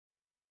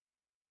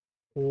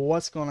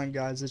What's going on,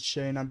 guys? It's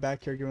Shay and I'm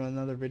back here giving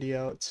another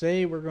video.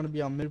 Today we're going to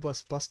be on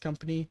Midwest Bus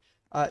Company,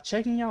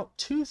 checking out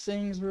two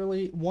things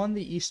really. One,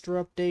 the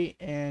Easter update,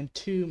 and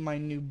two, my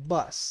new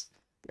bus.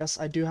 Yes,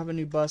 I do have a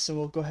new bus and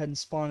we'll go ahead and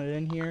spawn it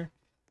in here.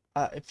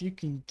 If you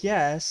can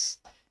guess,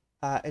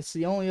 it's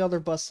the only other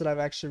bus that I've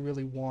actually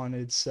really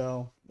wanted,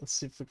 so let's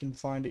see if we can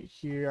find it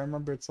here. I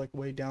remember it's like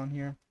way down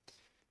here.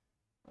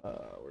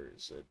 Where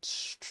is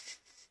it?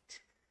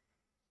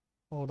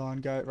 Hold on,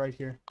 got it right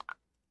here.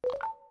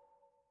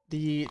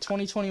 The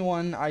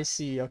 2021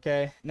 ICCE,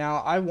 okay?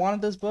 Now, I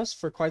wanted this bus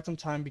for quite some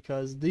time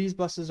because these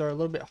buses are a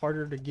little bit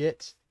harder to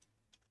get.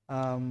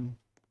 I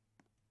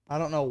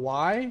don't know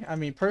why. I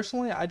mean,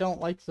 personally, I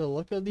don't like the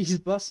look of these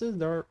buses.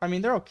 They're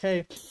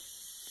okay.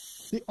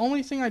 The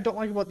only thing I don't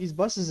like about these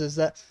buses is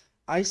that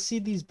I see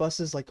these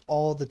buses like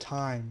all the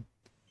time.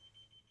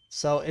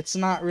 So it's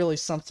not really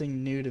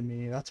something new to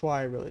me. That's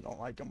why I really don't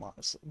like them,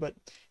 honestly. But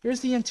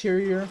here's the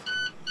interior.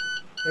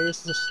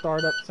 There's the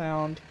startup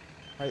sound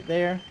right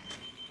there.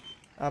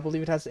 I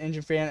believe it has the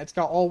engine fan. It's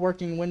got all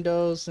working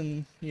windows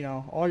and, you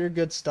know, all your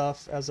good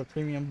stuff as a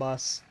premium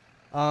bus.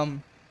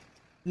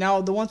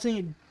 Now, the one thing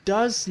it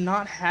does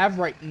not have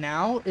right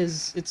now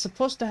is it's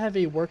supposed to have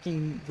a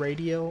working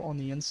radio on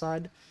the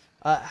inside.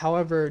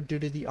 However, due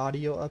to the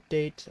audio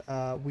update,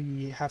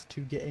 we have to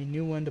get a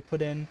new one to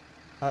put in.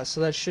 So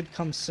that should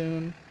come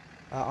soon.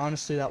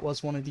 Honestly, that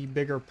was one of the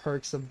bigger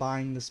perks of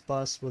buying this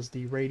bus, was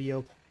the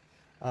radio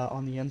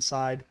on the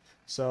inside.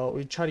 So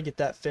we try to get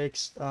that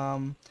fixed.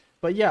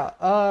 But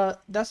yeah,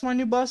 that's my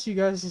new bus. You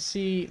guys will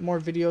see more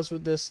videos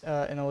with this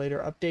in a later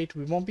update.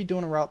 We won't be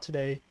doing a route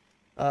today.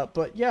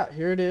 But yeah,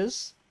 here it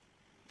is.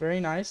 Very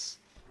nice.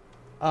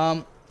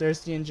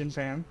 There's the engine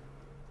fan.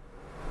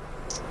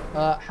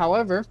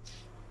 However,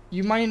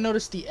 you might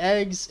notice the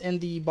eggs in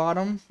the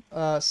bottom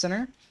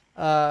center.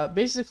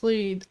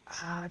 Basically,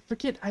 I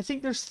forget, I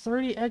think there's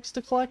 30 eggs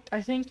to collect,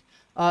 I think.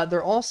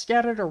 They're all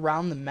scattered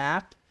around the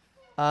map.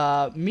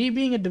 Me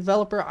being a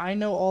developer, I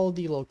know all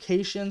the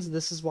locations.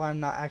 This is why I'm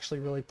not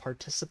actually really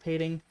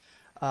participating.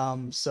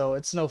 So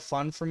it's no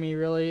fun for me,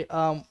 really.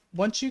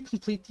 Once you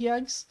complete the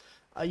eggs,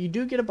 you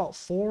do get about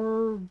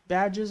 4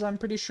 badges, I'm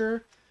pretty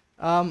sure.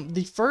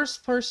 The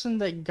first person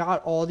that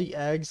got all the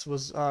eggs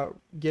was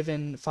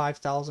given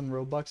 5,000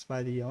 Robux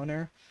by the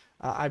owner.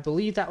 I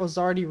believe that was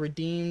already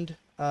redeemed.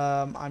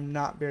 I'm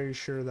not very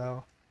sure,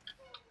 though.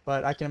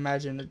 But I can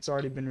imagine it's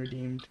already been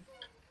redeemed.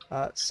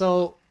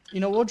 So, you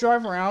know, we'll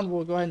drive around.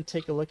 We'll go ahead and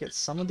take a look at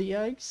some of the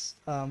eggs.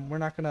 We're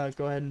not going to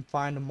go ahead and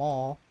find them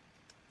all.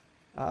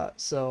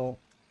 So,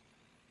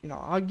 you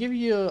know, I'll give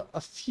you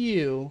a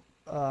few.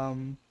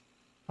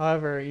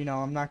 However, you know,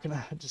 I'm not going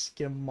to just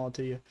give them all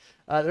to you.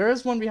 There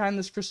is one behind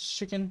this Christmas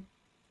chicken.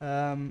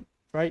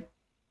 Right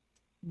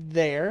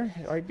there.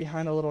 Right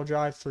behind a little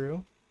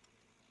drive-through.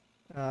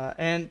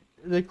 And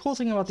the cool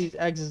thing about these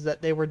eggs is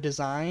that they were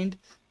designed.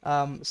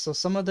 So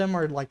some of them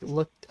are like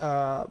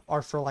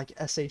are for like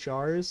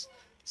SHRs.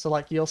 So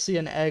like you'll see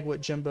an egg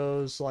with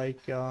Jimbo's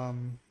like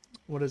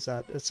what is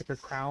that? It's like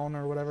a crown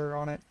or whatever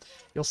on it.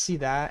 You'll see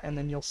that, and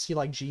then you'll see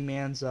like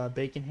G-Man's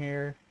bacon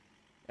hair,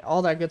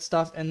 all that good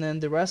stuff, and then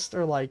the rest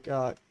are like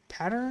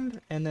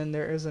patterned, and then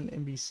there is an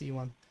NBC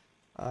one.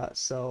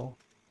 So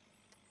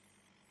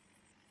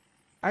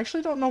I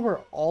actually don't know where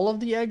all of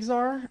the eggs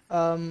are,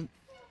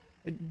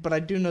 but I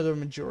do know the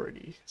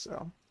majority.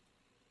 So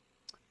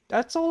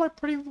that's all I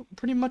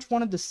pretty much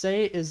wanted to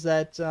say, is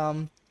that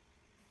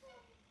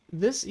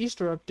this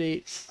Easter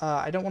update,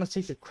 I don't want to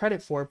take the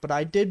credit for it, but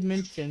I did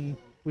mention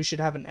we should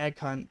have an egg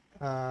hunt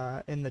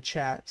in the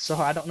chat. So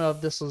I don't know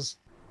if this was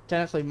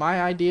technically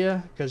my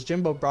idea, because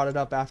Jimbo brought it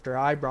up after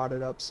I brought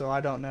it up, so I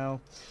don't know.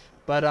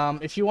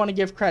 But if you want to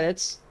give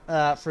credits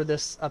for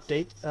this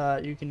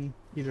update, you can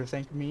either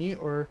thank me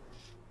or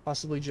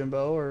possibly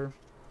Jimbo or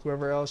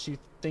whoever else you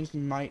think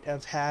might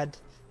have had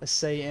a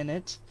say in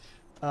it.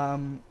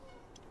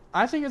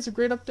 I think it's a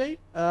great update.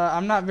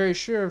 I'm not very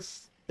sure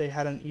if they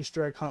had an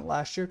Easter egg hunt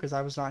last year because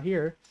I was not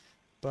here.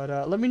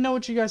 But let me know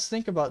what you guys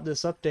think about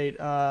this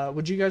update.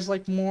 Would you guys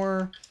like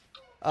more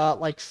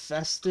like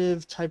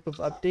festive type of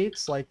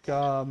updates? Like,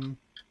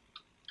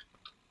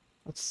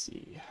 let's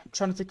see. I'm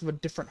trying to think of a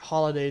different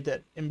holiday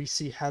that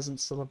NBC hasn't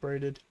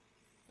celebrated.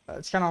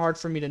 It's kind of hard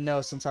for me to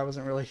know since I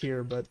wasn't really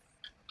here, but,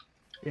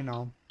 you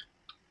know.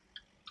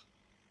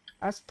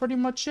 That's pretty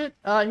much it.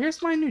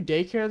 Here's my new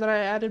daycare that I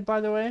added, by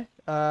the way.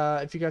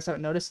 If you guys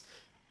haven't noticed.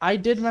 I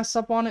did mess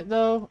up on it,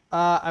 though.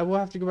 I will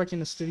have to go back in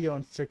the studio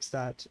and fix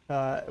that,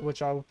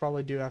 which I will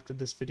probably do after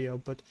this video.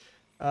 But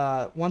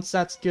once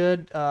that's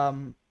good,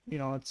 you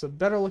know, it's a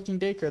better looking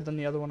daycare than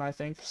the other one, I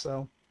think.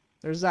 So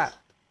there's that.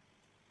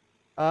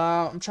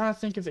 I'm trying to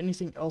think of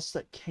anything else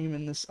that came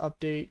in this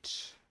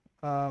update.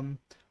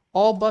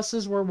 All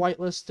buses were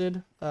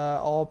whitelisted.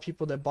 All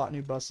people that bought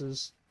new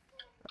buses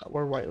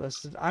were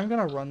whitelisted. I'm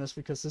gonna run this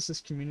because this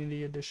is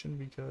community edition,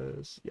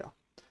 because yeah.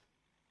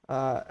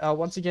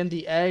 Once again,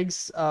 the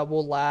eggs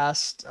will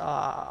last,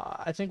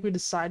 I think we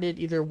decided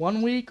either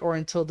 1 week or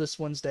until this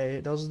Wednesday.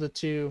 Those are the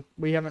two.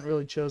 We haven't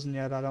really chosen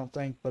yet, I don't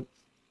think. But,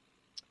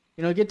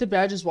 you know, get the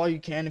badges while you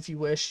can if you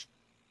wish.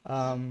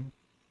 Um,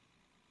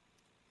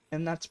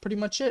 and that's pretty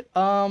much it.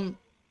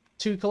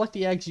 To collect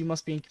the eggs, you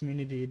must be in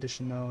Community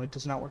Edition, though. It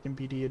does not work in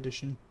BD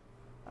Edition.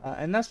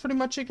 And that's pretty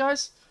much it,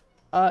 guys.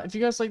 If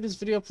you guys like this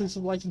video, please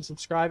like and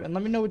subscribe, and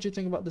let me know what you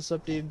think about this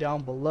update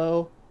down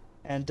below.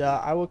 And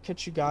I will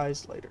catch you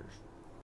guys later.